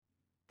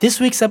This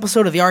week's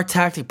episode of the Art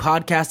Tactic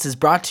Podcast is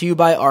brought to you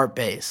by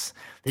Artbase.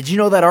 Did you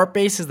know that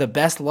Artbase is the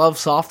best loved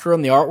software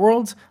in the art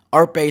world?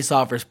 Artbase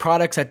offers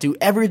products that do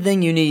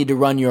everything you need to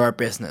run your art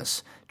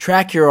business.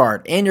 Track your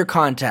art and your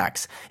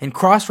contacts, and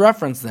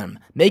cross-reference them,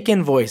 make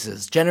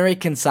invoices, generate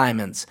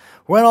consignments,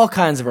 run all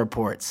kinds of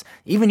reports,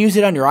 even use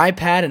it on your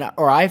iPad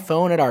or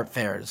iPhone at art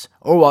fairs,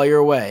 or while you're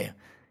away.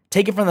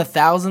 Take it from the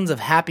thousands of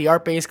happy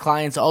Artbase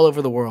clients all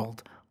over the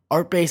world.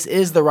 Artbase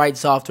is the right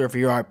software for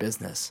your art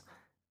business.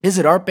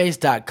 Visit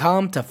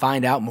artbase.com to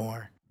find out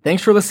more.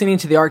 Thanks for listening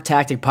to the Art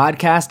Tactic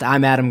Podcast.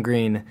 I'm Adam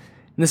Green. In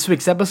this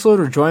week's episode,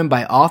 we're joined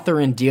by author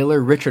and dealer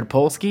Richard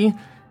Polsky,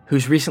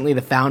 who's recently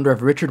the founder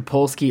of Richard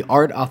Polsky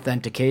Art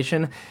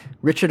Authentication.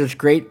 Richard, it's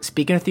great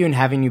speaking with you and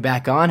having you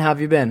back on. How have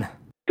you been?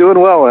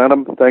 Doing well,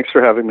 Adam. Thanks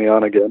for having me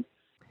on again.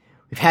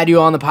 We've had you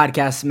on the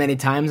podcast many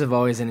times. I've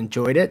always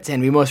enjoyed it.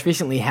 And we most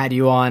recently had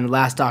you on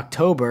last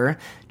October,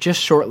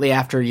 just shortly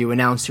after you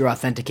announced your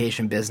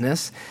authentication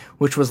business,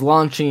 which was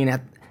launching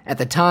at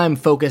the time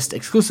focused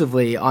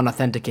exclusively on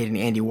authenticating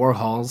Andy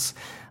Warhols.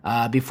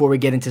 Before we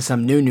get into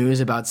some new news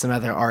about some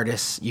other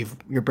artists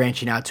you're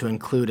branching out to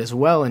include as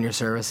well in your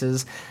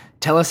services,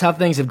 tell us how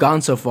things have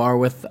gone so far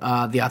with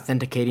the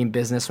authenticating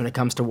business when it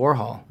comes to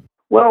Warhol.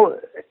 Well,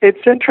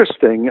 it's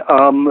interesting.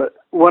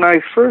 When I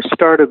first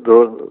started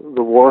the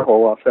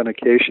Warhol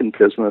authentication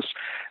business,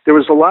 there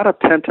was a lot of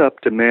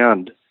pent-up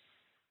demand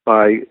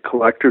by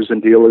collectors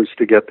and dealers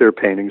to get their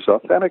paintings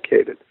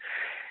authenticated.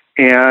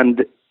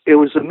 And it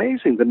was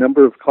amazing the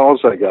number of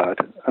calls I got.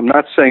 I'm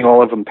not saying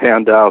all of them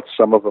panned out.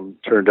 Some of them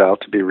turned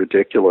out to be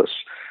ridiculous.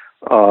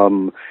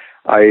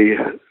 I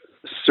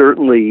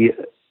certainly,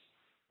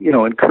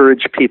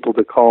 encourage people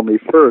to call me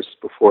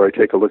first before I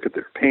take a look at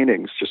their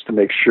paintings, just to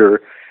make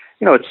sure,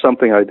 it's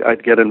something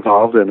I'd get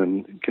involved in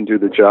and can do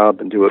the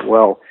job and do it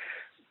well.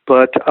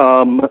 But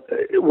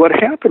what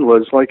happened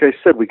was, like I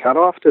said, we got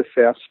off to a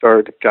fast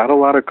start, got a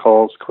lot of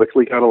calls,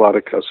 quickly got a lot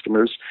of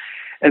customers.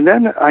 And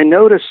then I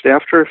noticed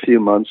after a few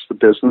months, the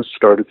business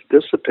started to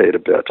dissipate a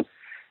bit.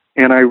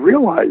 And I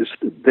realized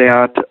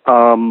that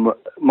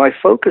my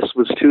focus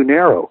was too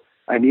narrow.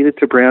 I needed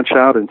to branch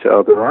out into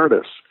other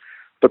artists.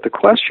 But the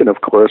question,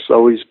 of course,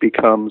 always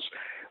becomes,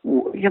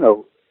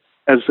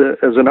 as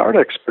an art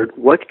expert,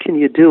 what can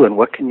you do and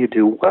what can you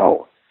do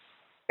well?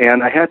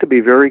 And I had to be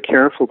very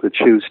careful to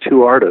choose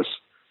two artists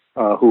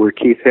who were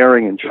Keith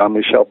Haring and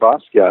Jean-Michel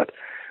Basquiat,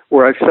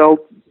 where I felt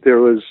there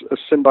was a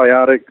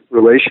symbiotic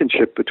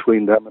relationship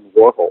between them and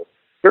Warhol.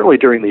 Certainly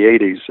during the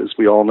 80s, as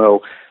we all know,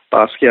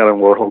 Basquiat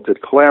and Warhol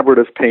did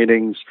collaborative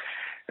paintings,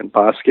 and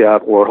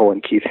Basquiat, Warhol,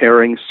 and Keith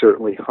Haring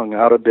certainly hung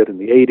out a bit in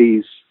the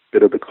 80s, a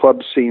bit of the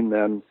club scene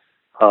then.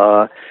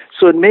 So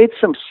it made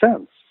some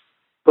sense.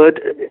 But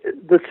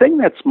the thing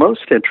that's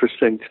most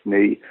interesting to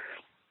me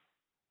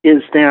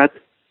is that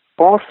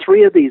all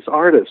three of these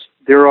artists,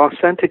 their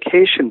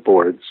authentication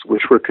boards,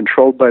 which were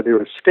controlled by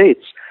their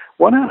estates,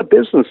 went out of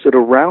business at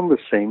around the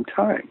same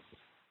time.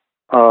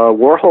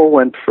 Warhol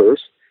went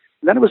first,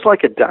 and then it was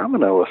like a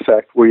domino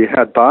effect where you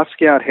had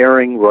Basquiat,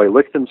 Haring, Roy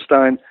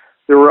Lichtenstein.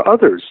 There were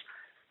others.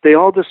 They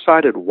all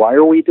decided, why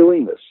are we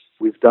doing this?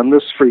 We've done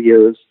this for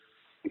years.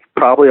 We've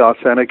probably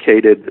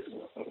authenticated,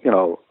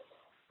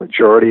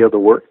 majority of the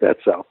work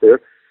that's out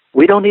there.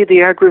 We don't need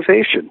the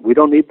aggravation. We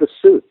don't need the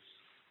suits,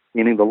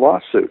 meaning the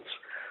lawsuits.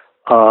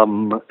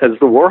 As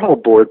the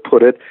Warhol board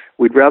put it,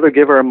 we'd rather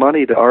give our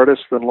money to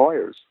artists than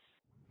lawyers.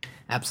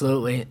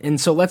 Absolutely. And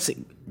so let's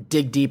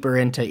dig deeper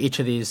into each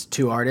of these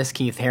two artists,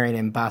 Keith Haring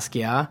and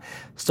Basquiat.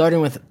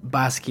 Starting with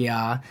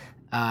Basquiat,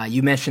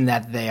 you mentioned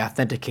that the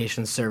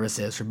authentication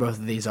services for both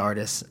of these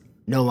artists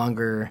no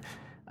longer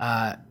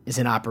is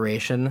in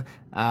operation.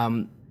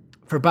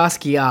 For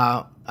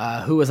Basquiat,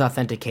 who was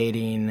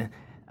authenticating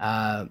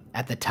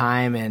at the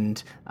time,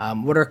 and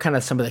what are kind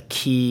of some of the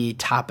key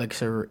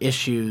topics or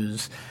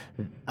issues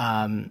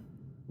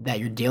that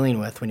you're dealing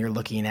with when you're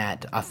looking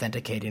at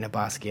authenticating a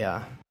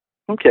Basquiat?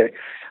 Okay.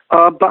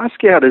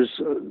 Basquiat, as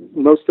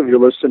most of your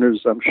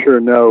listeners, I'm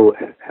sure know,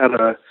 had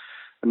a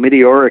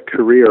meteoric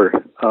career,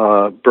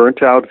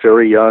 burnt out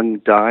very young,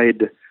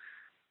 died,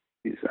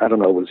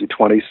 was he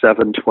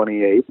 27,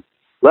 28?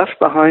 Left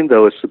behind,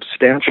 though, a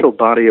substantial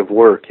body of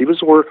work. He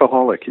was a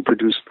workaholic. He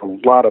produced a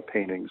lot of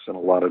paintings and a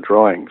lot of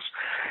drawings.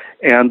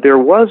 And there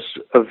was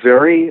a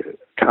very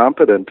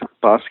competent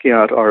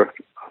Basquiat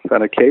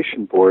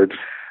authentication board.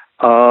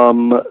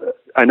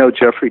 I know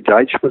Jeffrey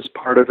Deitch was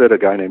part of it. A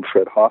guy named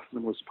Fred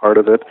Hoffman was part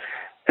of it.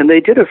 And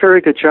they did a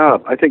very good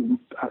job. I think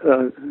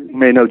you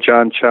may know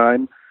John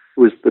Chime,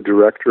 who was the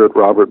director at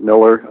Robert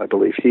Miller. I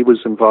believe he was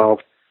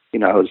involved. He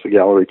now has the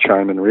gallery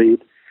Chime and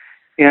Reed.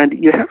 And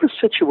you have a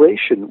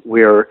situation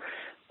where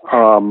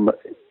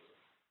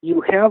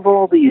you have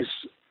all these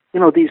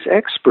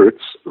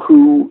experts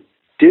who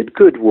did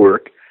good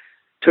work,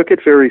 took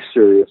it very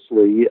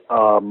seriously,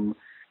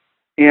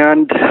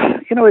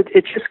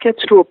 it just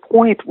gets to a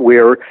point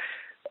where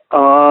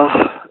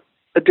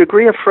a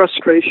degree of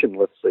frustration,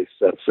 let's say,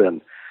 sets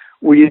in,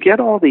 where you get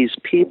all these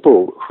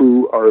people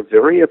who are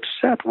very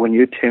upset when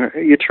you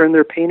turn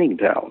their painting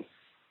down.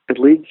 It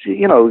leads,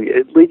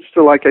 it leads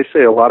to, like I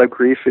say, a lot of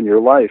grief in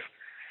your life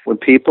when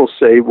people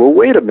say, well,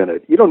 wait a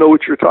minute, you don't know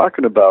what you're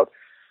talking about.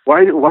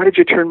 Why did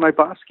you turn my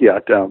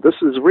Basquiat down?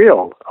 This is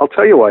real. I'll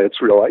tell you why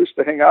it's real. I used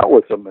to hang out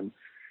with them, and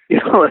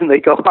and they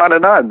go on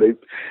and on.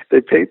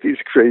 They paint these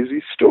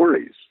crazy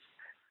stories,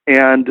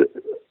 and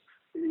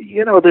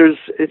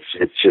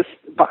it's just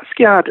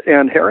Basquiat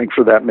and Haring,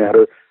 for that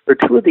matter, are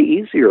two of the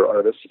easier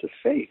artists to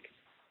fake,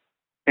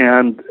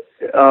 and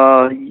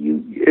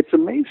it's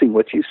amazing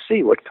what you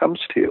see, what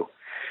comes to you.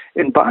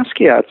 In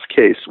Basquiat's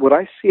case, what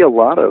I see a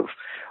lot of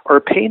are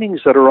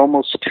paintings that are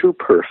almost too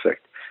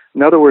perfect.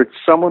 In other words,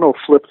 someone will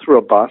flip through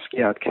a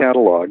Basquiat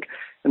catalog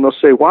and they'll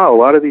say, wow, a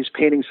lot of these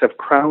paintings have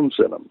crowns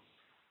in them.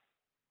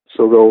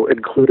 So they'll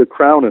include a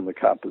crown in the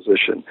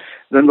composition.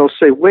 Then they'll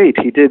say, wait,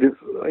 he did,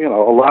 a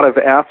lot of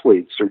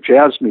athletes or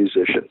jazz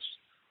musicians.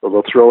 So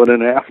they'll throw in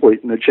an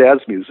athlete and a jazz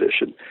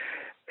musician.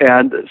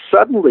 And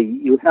suddenly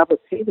you have a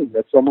painting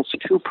that's almost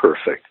too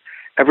perfect.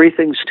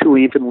 Everything's too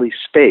evenly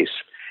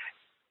spaced.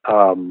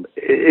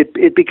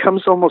 It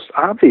becomes almost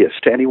obvious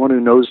to anyone who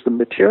knows the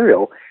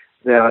material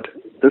that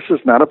this is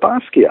not a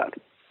Basquiat,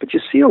 but you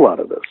see a lot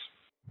of this.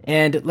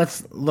 And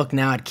let's look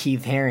now at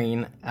Keith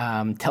Haring.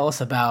 Tell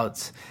us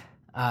about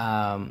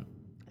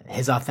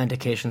his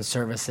authentication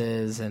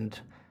services and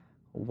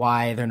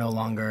why they're no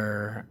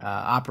longer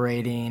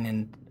operating.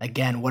 And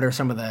again, what are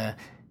some of the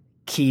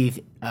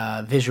key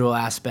visual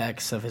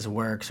aspects of his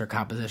works or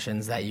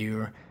compositions that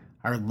you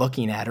are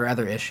looking at, or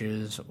other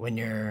issues when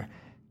you're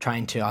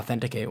trying to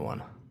authenticate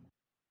one?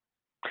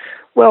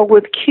 Well,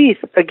 with Keith,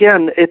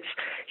 again,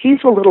 he's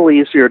a little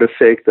easier to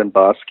fake than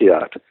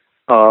Basquiat.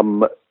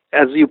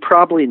 As you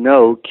probably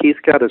know, Keith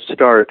got his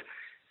start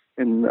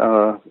in,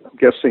 I'm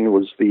guessing it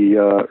was the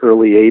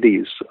early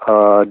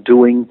 80s,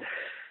 doing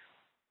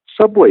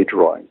subway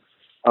drawings.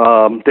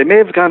 They may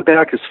have gone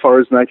back as far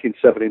as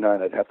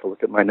 1979. I'd have to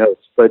look at my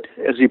notes. But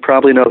as you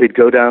probably know, he'd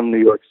go down New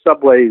York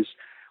subways.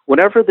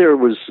 Whenever there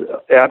was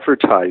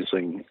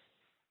advertising,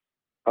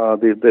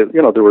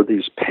 there were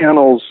these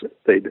panels.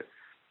 They'd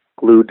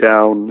glue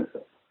down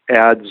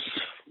ads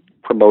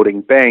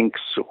promoting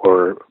banks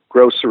or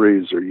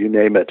groceries or you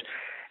name it.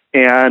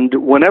 And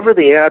whenever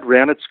the ad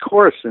ran its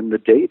course and the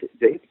date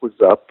was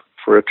up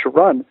for it to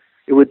run,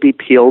 it would be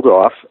peeled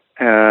off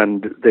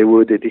and they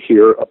would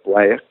adhere a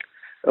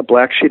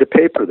black sheet of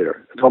paper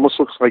there. It almost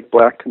looks like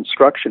black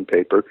construction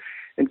paper.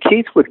 And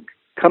Keith would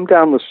come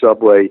down the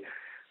subway,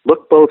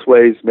 look both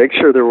ways, make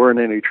sure there weren't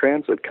any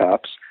transit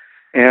cops,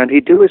 and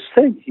he'd do his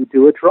thing. He'd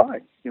do a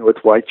drawing, with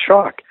white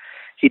chalk.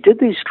 He did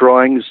these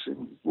drawings,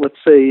 let's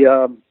say,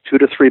 2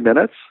 to 3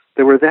 minutes.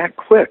 They were that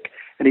quick,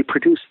 and he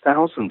produced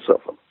thousands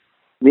of them.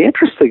 And the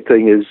interesting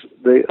thing is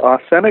the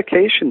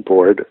authentication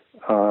board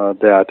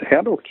that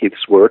handled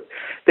Keith's work,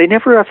 they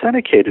never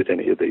authenticated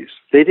any of these.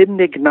 They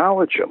didn't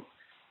acknowledge them.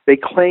 They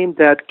claimed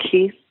that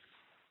Keith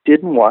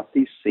didn't want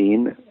these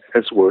seen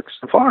as works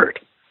of art,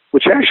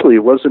 which actually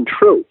wasn't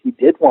true. He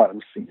did want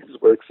them seen as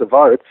works of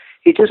art.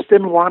 He just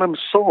didn't want them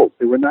sold.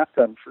 They were not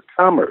done for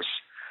commerce.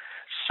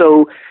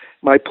 So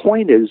my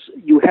point is,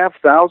 you have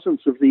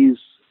thousands of these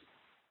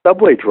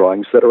subway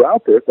drawings that are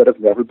out there that have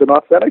never been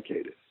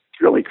authenticated.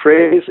 It's really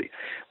crazy.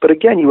 But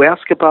again, you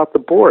ask about the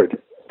board.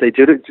 They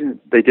did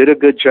a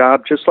good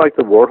job, just like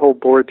the Warhol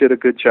board did a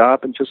good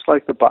job, and just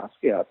like the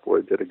Basquiat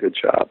board did a good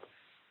job.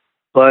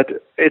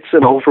 But it's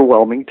an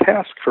overwhelming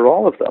task for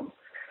all of them.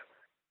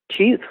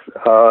 Keith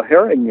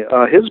Haring,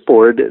 his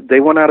board, they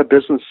went out of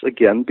business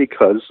again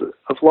because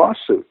of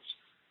lawsuits.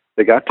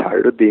 They got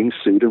tired of being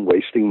sued and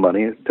wasting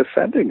money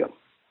defending them.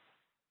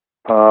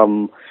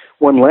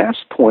 One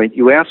last point,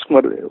 you ask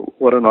what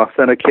an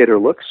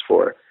authenticator looks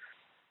for.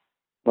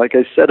 Like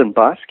I said, in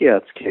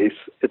Basquiat's case,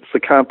 it's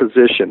the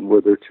composition where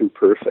they're too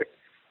perfect.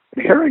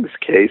 In Haring's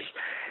case,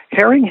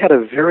 Haring had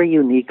a very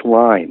unique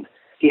line.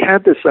 He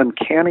had this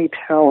uncanny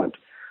talent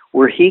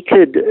where he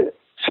could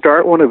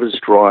start one of his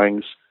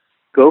drawings,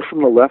 go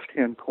from the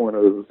left-hand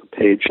corner of the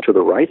page to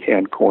the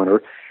right-hand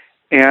corner,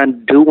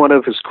 and do one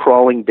of his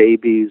crawling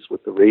babies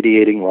with the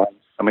radiating lines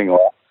coming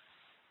off.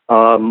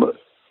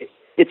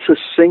 It's a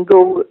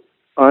single,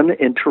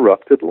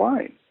 uninterrupted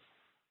line.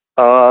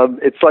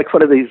 It's like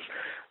one of these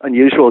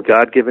unusual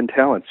God-given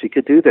talents. He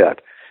could do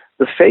that.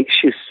 The fakes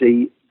you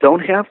see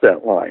don't have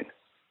that line.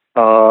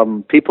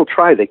 People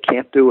try. They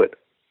can't do it.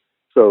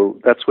 So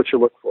that's what you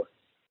look for.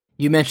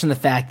 You mentioned the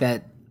fact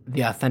that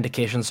the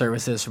authentication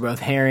services for both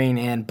Haring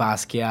and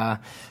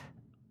Basquiat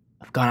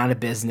have gone out of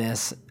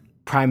business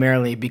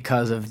primarily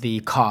because of the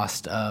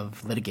cost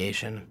of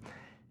litigation.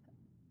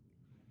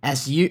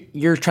 As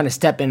you're trying to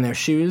step in their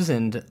shoes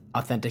and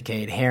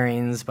authenticate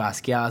Haring's,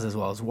 Basquiat's, as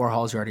well as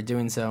Warhol's, you're already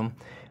doing so,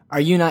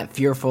 are you not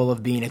fearful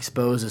of being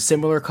exposed to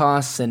similar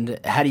costs, and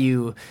how do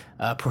you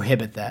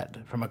prohibit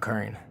that from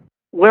occurring?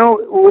 Well,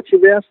 what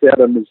you've asked,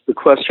 Adam, is the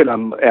question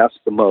I'm asked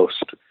the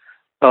most.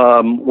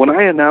 When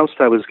I announced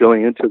I was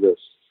going into this,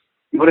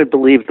 you wouldn't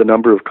believe the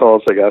number of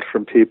calls I got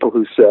from people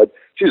who said,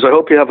 geez, I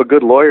hope you have a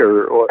good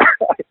lawyer, or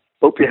I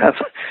hope you have,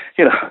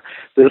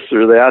 this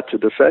or that to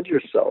defend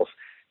yourself.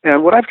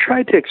 And what I've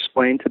tried to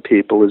explain to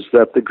people is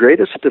that the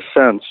greatest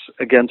defense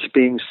against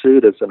being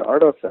sued as an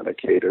art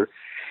authenticator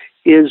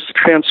is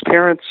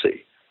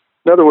transparency.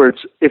 In other words,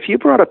 if you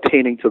brought a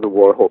painting to the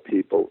Warhol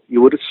people,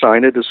 you would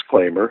sign a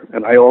disclaimer,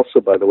 and I also,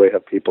 by the way,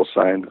 have people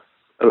sign,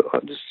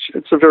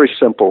 it's a very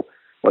simple,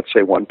 let's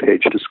say,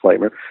 one-page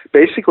disclaimer,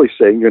 basically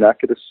saying you're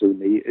not going to sue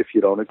me if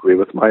you don't agree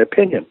with my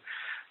opinion.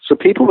 So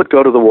people would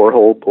go to the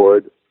Warhol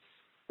board,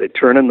 they'd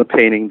turn in the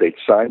painting, they'd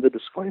sign the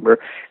disclaimer,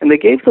 and they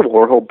gave the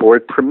Warhol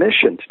board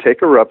permission to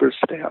take a rubber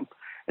stamp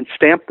and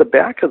stamp the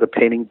back of the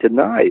painting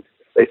denied.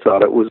 They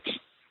thought it was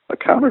a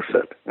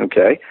counterfeit,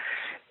 okay?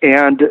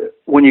 And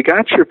when you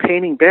got your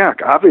painting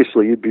back,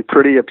 obviously you'd be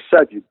pretty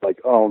upset. You'd be like,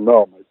 oh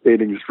no, my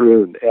painting's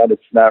ruined, and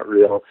it's not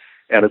real,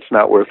 and it's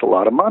not worth a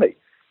lot of money.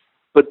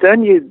 But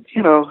then you'd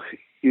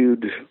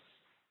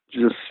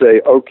just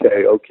say,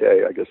 okay,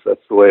 I guess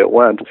that's the way it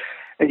went.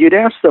 And you'd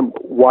ask them,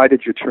 why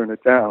did you turn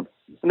it down?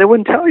 And they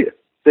wouldn't tell you.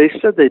 They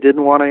said they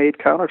didn't want to aid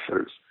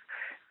counterfeiters.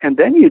 And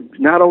then you'd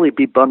not only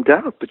be bummed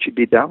out, but you'd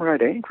be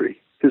downright angry.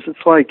 Because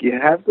it's like you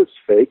have this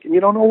fake and you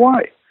don't know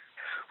why.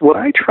 What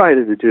I try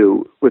to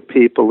do with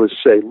people is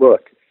say,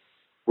 look,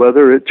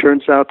 whether it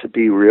turns out to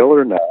be real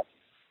or not,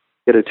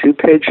 get a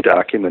 2-page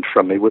document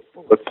from me with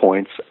bullet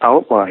points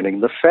outlining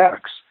the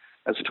facts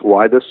as to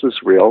why this is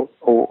real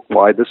or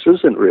why this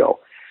isn't real.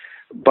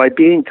 By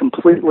being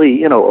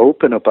completely,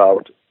 open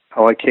about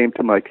how I came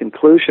to my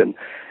conclusion,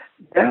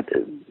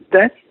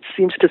 that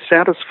seems to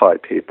satisfy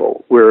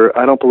people, where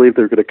I don't believe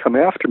they're going to come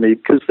after me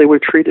because they were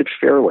treated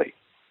fairly.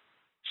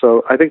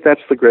 So I think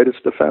that's the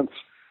greatest defense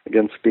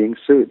against being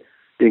sued,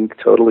 being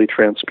totally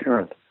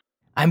transparent.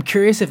 I'm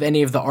curious if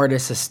any of the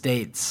artists'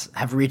 estates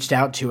have reached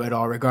out to you at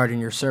all regarding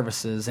your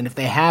services, and if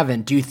they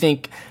haven't, do you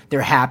think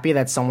they're happy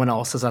that someone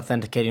else is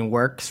authenticating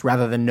works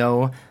rather than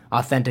no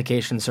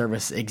authentication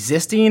service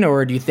existing,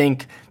 or do you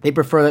think they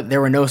prefer that there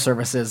were no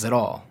services at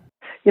all?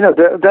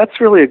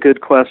 That's really a good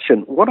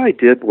question. What I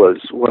did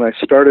was, when I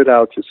started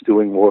out just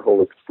doing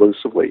Warhol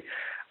exclusively,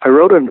 I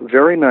wrote a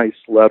very nice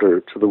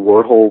letter to the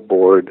Warhol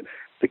board,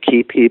 the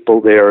key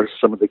people there,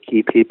 some of the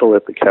key people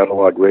at the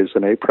Catalog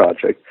Raisonné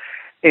project,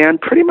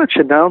 and pretty much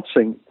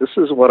announcing, this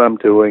is what I'm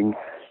doing.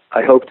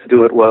 I hope to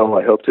do it well.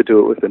 I hope to do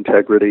it with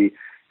integrity.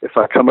 If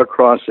I come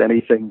across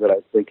anything that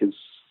I think is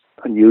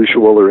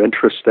unusual or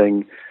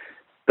interesting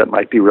that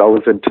might be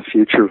relevant to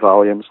future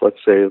volumes, let's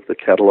say, of the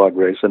Catalog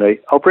Raisonné,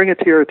 I'll bring it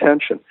to your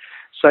attention.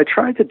 So I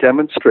tried to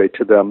demonstrate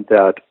to them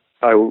that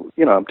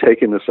I'm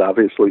taking this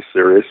obviously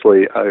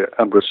seriously.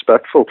 I'm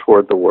respectful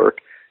toward the work,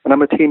 and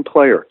I'm a team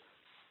player.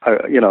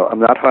 I'm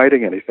not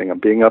hiding anything. I'm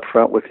being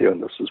upfront with you,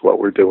 and this is what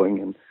we're doing,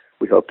 and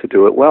we hope to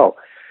do it well.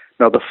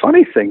 Now, the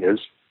funny thing is,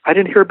 I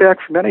didn't hear back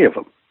from any of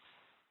them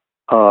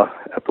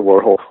at the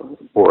Warhol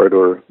board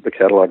or the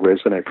Catalog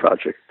Raisonné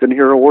project. Didn't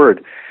hear a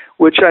word,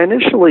 which I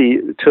initially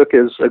took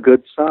as a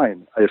good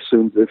sign. I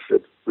assumed if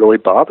it really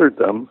bothered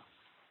them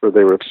or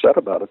they were upset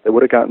about it, they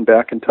would have gotten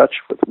back in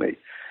touch with me.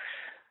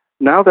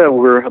 Now that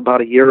we're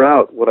about a year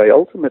out, what I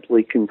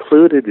ultimately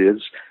concluded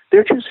is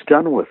they're just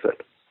done with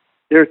it.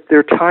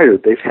 They're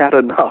tired. They've had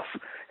enough.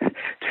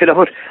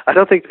 I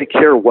don't think they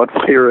care one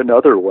way or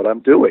another what I'm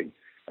doing.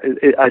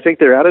 I think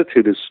their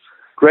attitude is,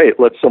 great,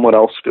 let someone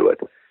else do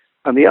it.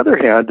 On the other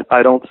hand,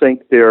 I don't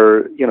think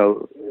they're,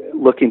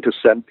 looking to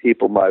send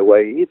people my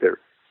way either.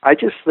 I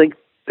just think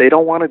they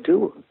don't want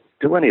to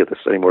do any of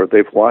this anymore.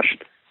 They've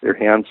washed their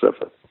hands of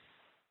it.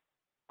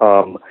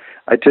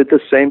 I did the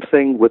same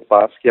thing with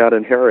Basquiat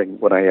and Haring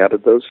when I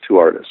added those two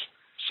artists.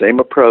 Same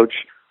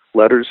approach,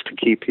 letters to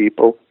key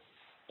people,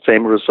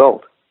 same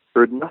result.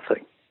 Heard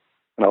nothing.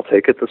 And I'll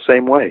take it the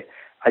same way.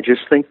 I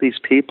just think these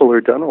people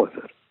are done with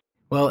it.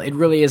 Well, it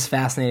really is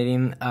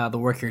fascinating, the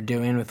work you're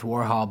doing with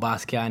Warhol,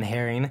 Basquiat, and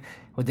Haring.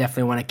 We'll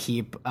definitely want to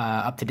keep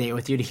up to date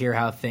with you to hear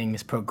how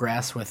things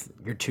progress with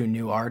your two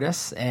new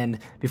artists. And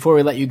before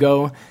we let you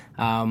go,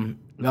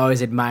 we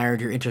always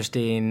admired your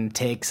interesting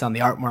takes on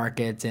the art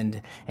market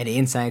and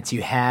insights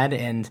you had.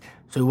 And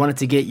so we wanted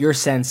to get your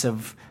sense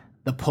of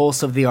the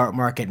pulse of the art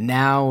market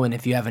now, and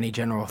if you have any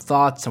general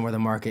thoughts on where the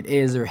market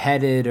is or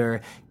headed,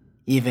 or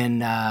even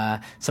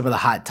some of the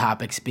hot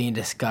topics being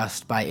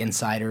discussed by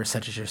insiders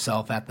such as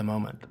yourself at the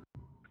moment.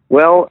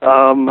 Well,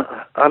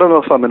 I don't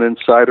know if I'm an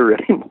insider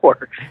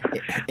anymore.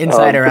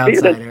 Insider,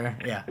 outsider,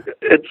 yeah.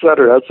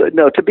 Insider, outsider.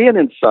 No, to be an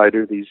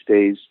insider these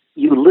days,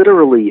 you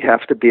literally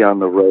have to be on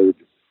the road,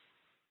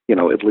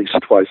 at least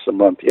twice a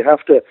month. You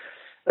have to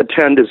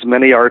attend as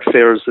many art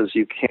fairs as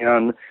you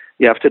can.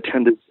 You have to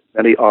attend as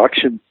many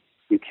auctions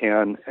as you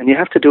can, and you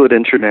have to do it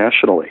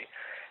internationally.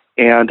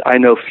 And I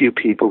know few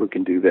people who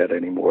can do that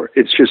anymore.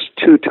 It's just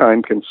too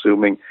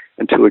time-consuming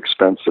and too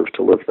expensive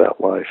to live that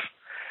life.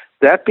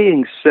 That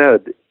being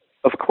said,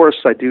 of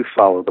course I do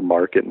follow the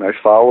market, and I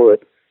follow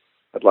it,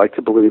 I'd like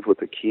to believe,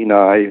 with a keen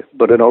eye,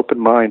 but an open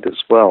mind as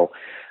well.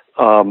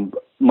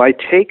 My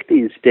take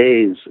these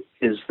days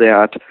is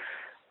that,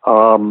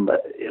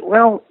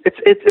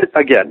 it's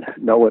again,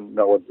 no one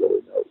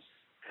really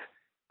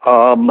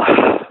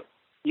knows.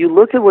 You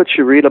look at what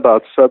you read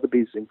about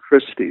Sotheby's and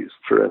Christie's,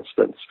 for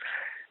instance,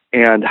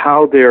 and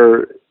how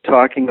they're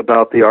talking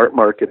about the art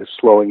market is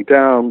slowing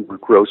down, we're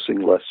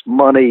grossing less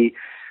money,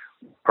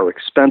 our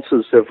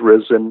expenses have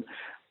risen,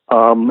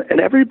 and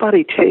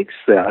everybody takes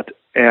that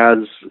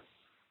as,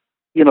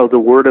 the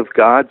word of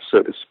God,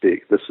 so to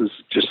speak. This is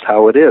just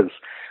how it is.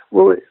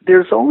 Well,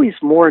 there's always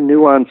more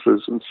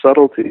nuances and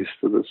subtleties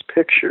to this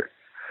picture.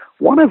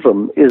 One of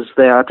them is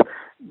that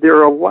there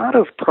are a lot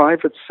of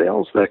private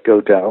sales that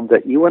go down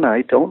that you and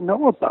I don't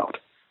know about.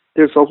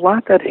 There's a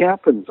lot that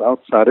happens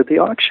outside of the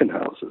auction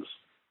houses.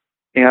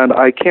 And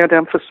I can't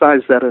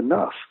emphasize that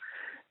enough.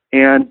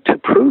 And to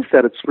prove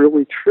that it's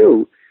really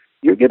true,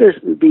 you're going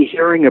to be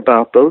hearing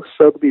about both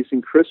Sotheby's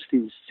and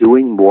Christie's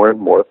doing more and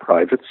more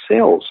private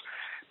sales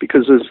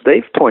because, as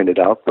they've pointed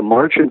out, the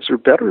margins are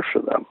better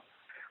for them.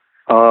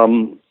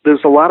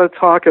 There's a lot of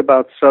talk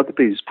about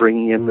Sotheby's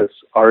bringing in this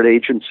art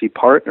agency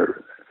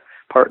partners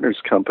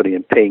company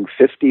and paying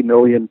 $50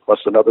 million plus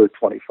another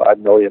 $25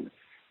 million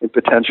in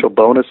potential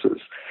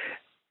bonuses.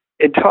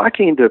 In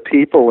talking to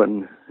people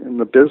in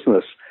the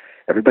business,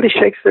 everybody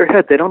shakes their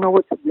head. They don't know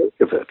what to make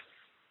of it.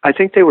 I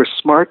think they were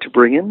smart to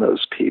bring in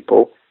those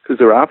people because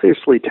they're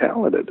obviously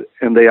talented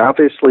and they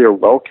obviously are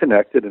well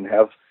connected and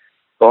have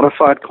bona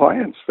fide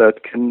clients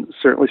that can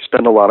certainly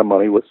spend a lot of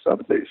money with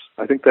Sotheby's.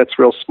 I think that's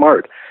real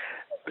smart.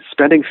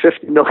 Spending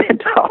 $50 million,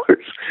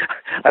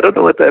 I don't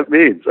know what that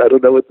means. I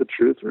don't know what the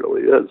truth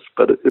really is,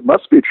 but it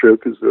must be true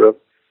because they're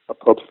a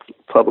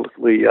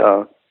publicly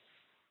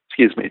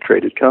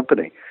traded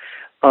company.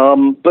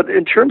 But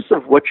in terms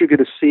of what you're going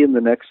to see in the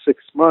next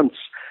 6 months,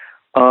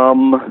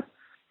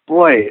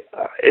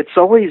 it's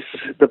always,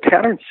 the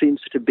pattern seems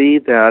to be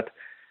that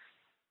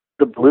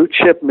the blue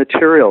chip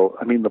material,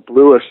 the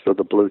bluest of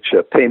the blue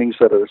chip, paintings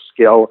that are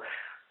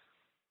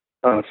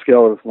on a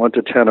scale of 1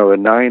 to 10 or a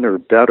 9 or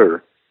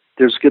better,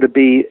 there's going to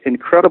be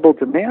incredible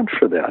demand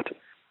for that.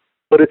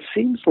 But it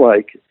seems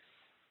like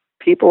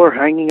people are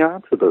hanging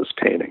on to those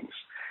paintings.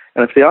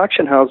 And if the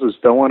auction houses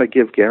don't want to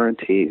give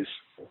guarantees,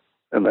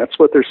 and that's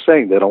what they're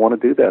saying, they don't want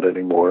to do that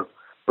anymore,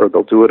 or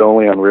they'll do it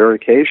only on rare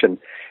occasion,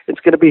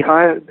 it's going to be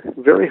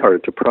very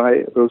hard to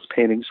pry those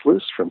paintings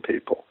loose from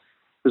people.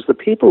 Because the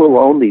people who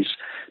own these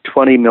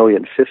 $20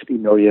 million, $50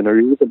 million, or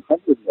even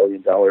 $100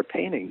 million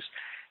paintings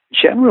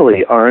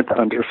generally aren't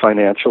under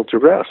financial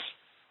duress.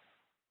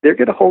 They're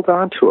going to hold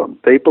on to them.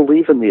 They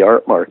believe in the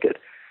art market.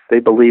 They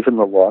believe in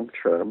the long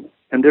term,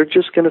 and they're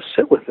just going to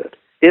sit with it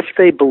if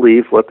they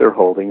believe what they're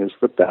holding is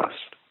the best.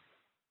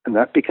 And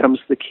that becomes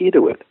the key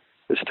to it.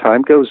 As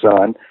time goes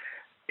on,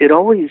 it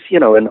always,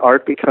 and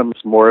art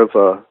becomes more of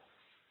a,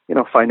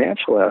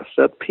 financial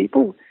asset.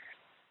 People,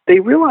 they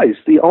realize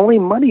the only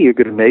money you're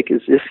going to make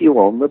is if you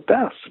own the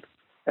best.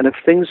 And if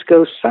things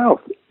go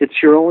south,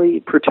 it's your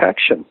only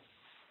protection.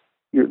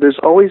 There's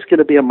always going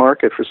to be a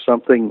market for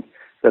something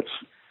that's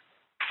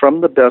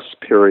from the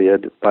best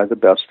period by the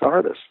best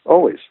artist.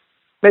 Always.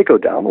 May go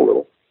down a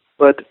little,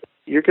 but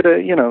you're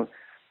going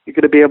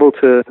to be able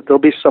to, there'll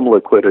be some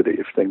liquidity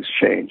if things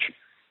change.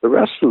 The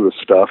rest of the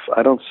stuff,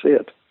 I don't see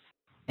it.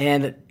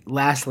 And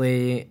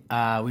lastly,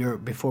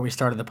 before we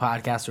started the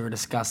podcast, we were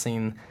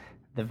discussing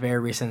the very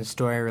recent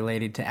story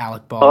related to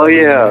Alec Baldwin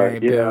and Mary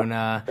Boone.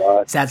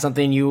 Is that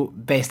something you,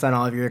 based on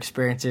all of your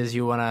experiences,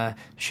 you want to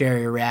share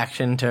your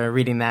reaction to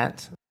reading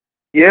that?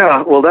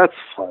 Yeah, well, that's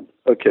fun.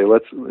 Okay,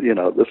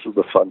 this is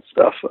the fun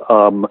stuff.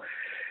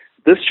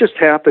 This just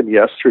happened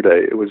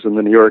yesterday. It was in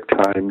the New York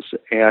Times,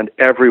 and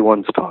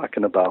everyone's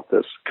talking about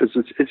this because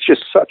it's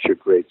just such a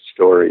great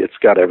story. It's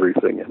got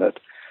everything in it.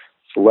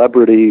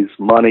 Celebrities,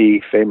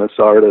 money, famous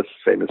artists,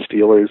 famous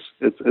dealers.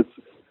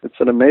 It's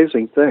an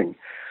amazing thing.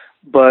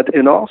 But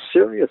in all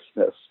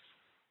seriousness,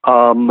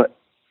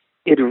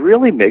 it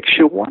really makes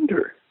you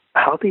wonder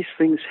how these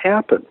things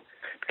happen.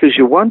 Because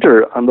you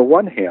wonder, on the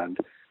one hand,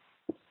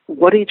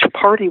 what each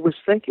party was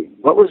thinking.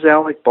 What was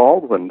Alec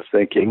Baldwin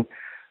thinking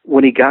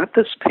when he got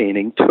this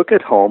painting, took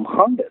it home,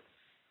 hung it,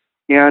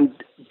 and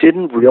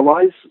didn't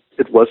realize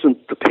it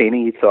wasn't the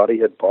painting he thought he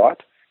had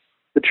bought?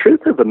 The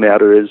truth of the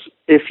matter is,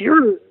 if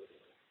you're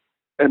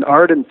an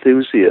art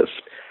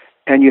enthusiast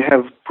and you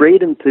have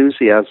great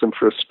enthusiasm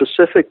for a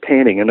specific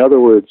painting, in other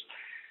words,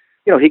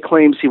 he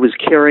claims he was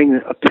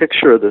carrying a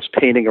picture of this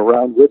painting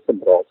around with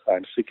him at all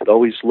times so he could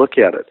always look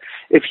at it.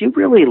 If you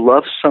really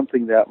love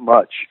something that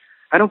much,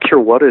 I don't care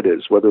what it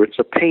is, whether it's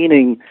a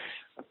painting,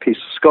 a piece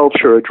of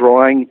sculpture, a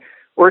drawing,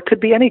 or it could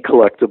be any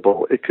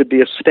collectible. It could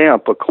be a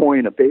stamp, a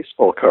coin, a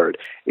baseball card.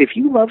 If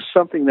you love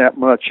something that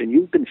much and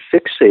you've been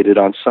fixated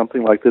on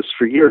something like this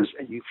for years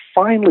and you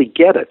finally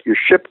get it, your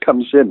ship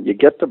comes in, you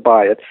get to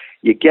buy it,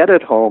 you get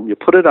it home, you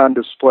put it on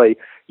display,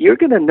 you're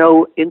going to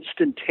know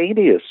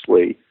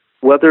instantaneously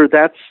whether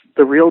that's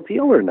the real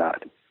deal or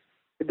not.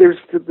 There's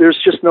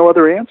just no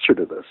other answer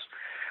to this.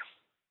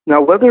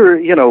 Now, whether,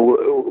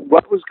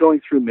 what was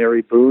going through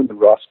Mary Boone and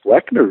Ross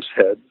Bleckner's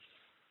heads,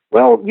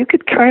 well, you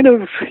could kind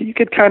of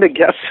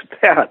guess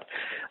that.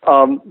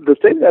 The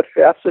thing that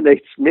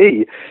fascinates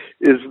me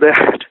is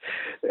that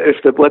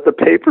what the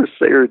papers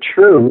say are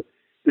true,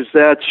 is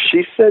that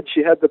she said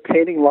she had the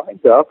painting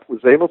lined up,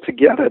 was able to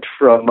get it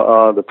from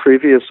the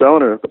previous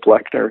owner, the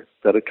Bleckner,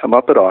 that had come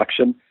up at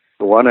auction,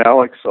 the one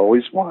Alex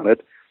always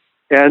wanted,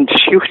 and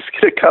she was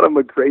going to cut him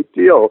a great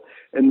deal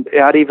and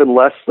add even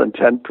less than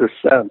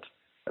 10%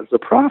 as a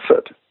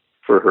profit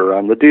for her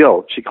on the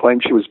deal. She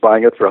claimed she was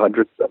buying it for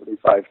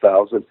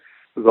 $175,000,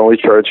 was only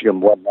charging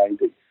him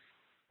 $190,000.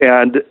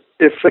 And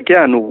if,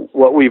 again,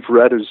 what we've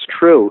read is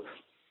true,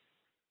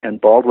 and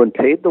Baldwin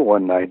paid the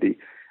 $190,000,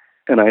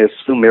 and I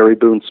assume Mary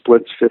Boone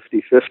splits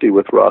 50-50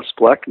 with Ross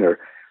Bleckner,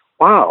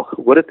 wow,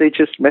 what did they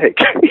just make?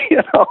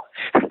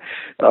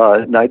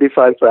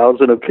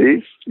 $95,000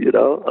 apiece.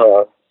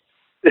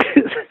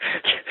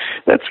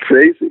 That's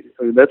crazy.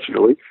 I mean, that's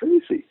really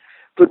crazy.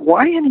 But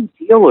why any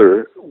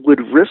dealer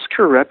would risk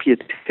her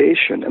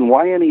reputation, and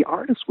why any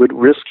artist would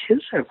risk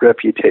his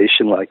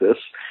reputation like this?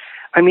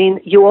 I mean,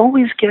 you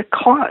always get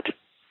caught.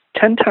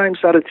 10 times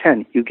out of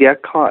 10, you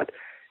get caught.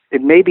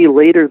 It may be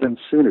later than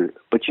sooner,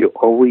 but you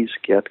always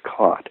get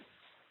caught.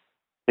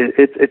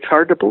 It's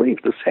hard to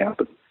believe this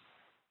happened.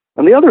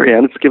 On the other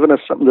hand, it's given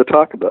us something to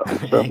talk about.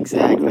 So.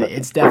 Exactly.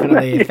 It's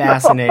definitely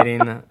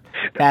fascinating.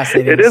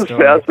 Fascinating. It is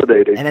story.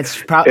 Fascinating. And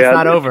it's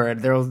not over.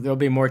 There'll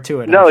be more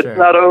to it. No, I'm sure. It's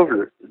not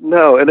over.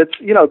 No, and it's,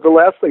 the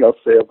last thing I'll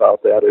say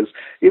about that is,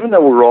 even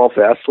though we're all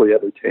vastly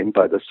entertained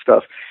by this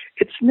stuff,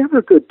 it's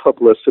never good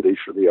publicity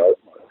for the art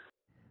market.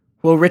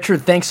 Well,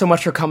 Richard, thanks so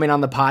much for coming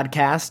on the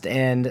podcast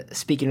and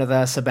speaking with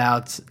us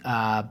about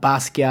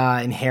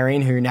Basquiat and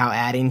Haring, who you're now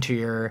adding to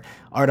your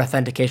art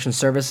authentication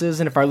services.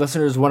 And if our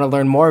listeners want to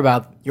learn more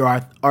about your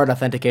art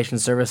authentication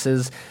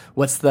services,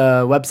 what's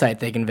the website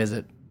they can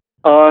visit?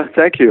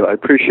 Thank you. I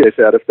appreciate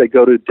that. If they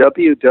go to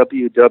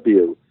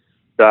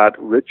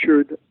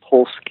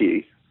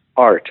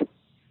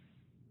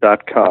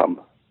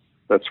www.richardpolskyart.com,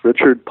 that's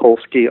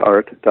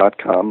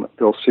richardpolskyart.com,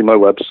 they'll see my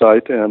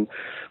website, and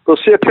they'll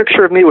see a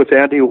picture of me with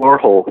Andy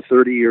Warhol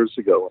 30 years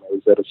ago when I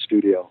was at a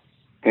studio.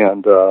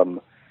 And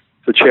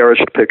it's a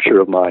cherished picture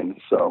of mine,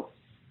 so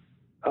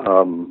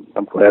I'm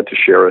glad to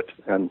share it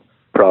and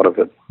proud of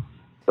it.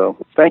 So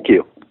thank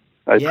you.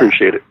 I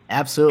appreciate it.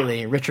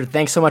 Absolutely. Richard,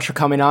 thanks so much for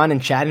coming on and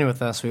chatting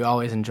with us. We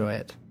always enjoy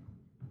it.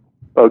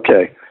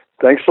 Okay.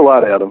 Thanks a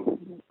lot, Adam.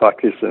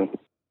 Talk to you soon.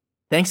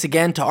 Thanks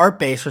again to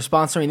ArtBase for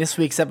sponsoring this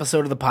week's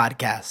episode of the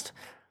podcast.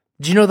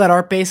 Did you know that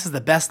ArtBase is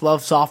the best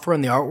loved software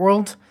in the art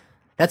world?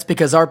 That's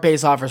because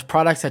ArtBase offers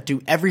products that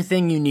do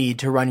everything you need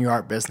to run your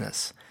art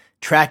business.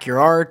 Track your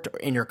art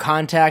in your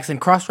contacts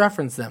and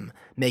cross-reference them.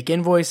 Make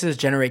invoices,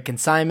 generate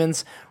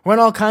consignments, run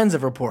all kinds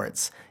of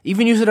reports.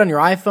 Even use it on your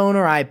iPhone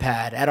or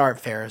iPad at art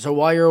fairs or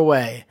while you're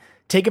away.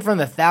 Take it from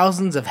the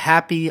thousands of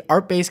happy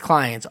ArtBase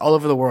clients all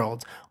over the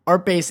world.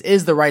 ArtBase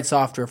is the right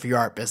software for your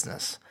art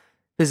business.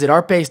 Visit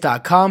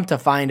artbase.com to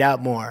find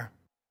out more.